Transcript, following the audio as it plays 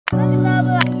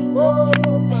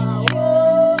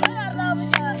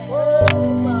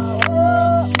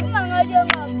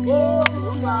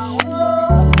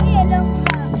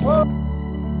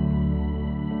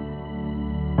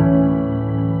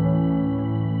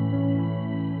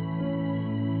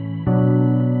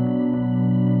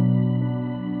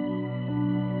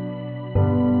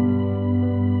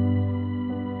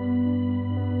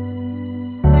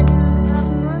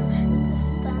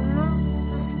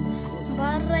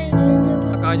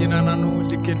aja nana nu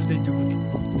dikit Lenchekut.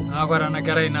 Aku orang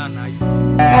negara ini nana.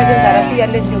 Aja darah sih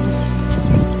Lenchekut.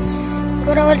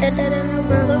 Orang ada darah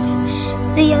nabang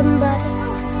siambar.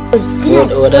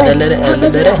 Udah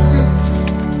darah.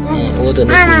 Udah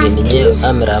nih ini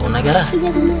amera aku negara.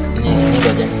 Ini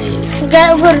bagian ini.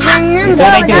 Gak berbanyak.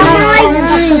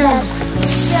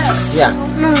 Ya.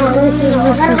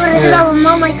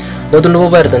 Udah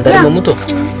nunggu bayar tentang kamu tuh.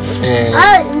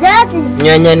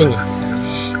 Nyanyi nih.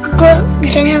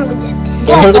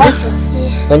 Jangan gede.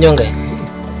 Panjang kayak.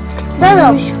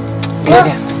 Salah.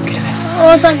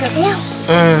 Oh sangat.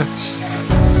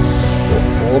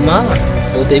 Oh mah.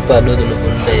 Udah ipadu dulu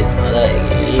bunda. Ada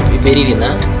iberi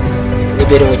na.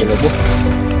 Iberi mau coba bu.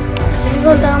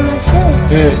 Gue tahu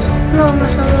masih. No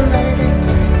masalah dari.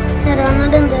 Karena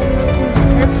dan dari macam.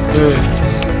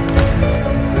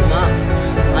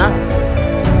 Mah.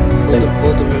 Lagi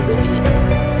foto dulu ni.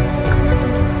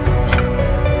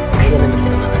 Ini nanti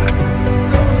kita mana?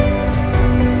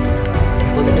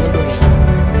 Foto dulu ni.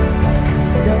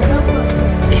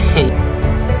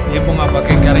 Dia pun apa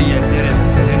karya dia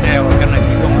sendiri orang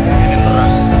lagi gua mungkin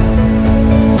terang.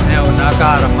 Dia nak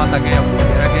arah mata kayak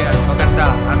bukan kayak apa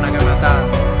dah anak mata.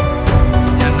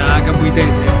 Yang nak buat itu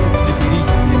diri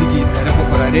jadi kita ada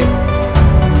pokok ada.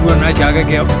 Gua nak jaga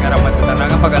kayak arah mata tanah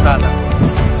apa kata ada.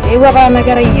 Ibu apa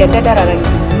negara iya darah lagi.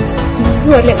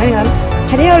 Ibu lihat kan?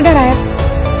 Hari ini darah ya.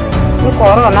 Ini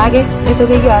corona ke? Itu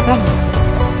kayak apa?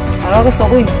 Kalau ke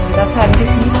sobuin kita sandi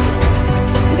sih.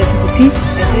 Kita sebuti.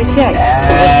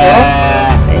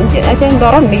 Aja yang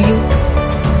dorong biu.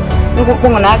 Nuku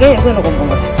pungan aja, aku nuku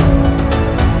pungan.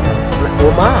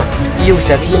 Oma, iyo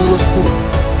siya yang lu school.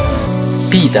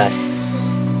 Pitas.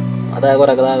 Ada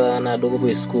agora kada na dogo bu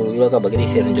school, iyo ka bagini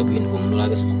ser njob uniform nula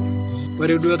ka school.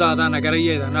 Baru dua tahun nak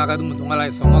kerja, nak kadu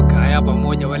mutungalai semua kaya apa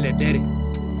mau jawab lederi.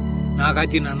 Nak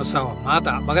kaji nano sawa,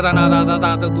 mata, bagata nada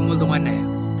tata tumul tumane.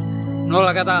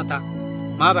 Nola kata tata,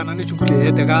 mata nani cukup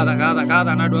lihat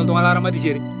kata nado dua tungalara mati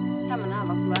jeri.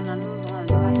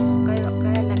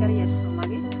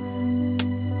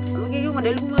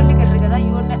 Model gue mau lihat kerja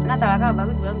yu na talaga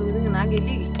bagus bilang tuh ini nagi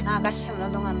lagi na kasih mana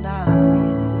tuh ngandal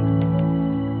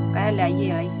kayak lagi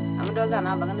amu dulu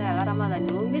na bagan dah Ramadan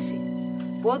dulu misi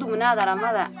bodu mana ada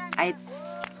Ramadan ay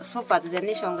sopat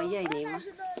jenis orang kaya ini mah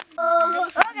Oh,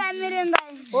 kan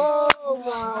merendai. Oh,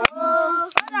 ma. Oh,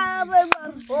 ada apa?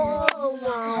 Oh,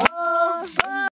 ma.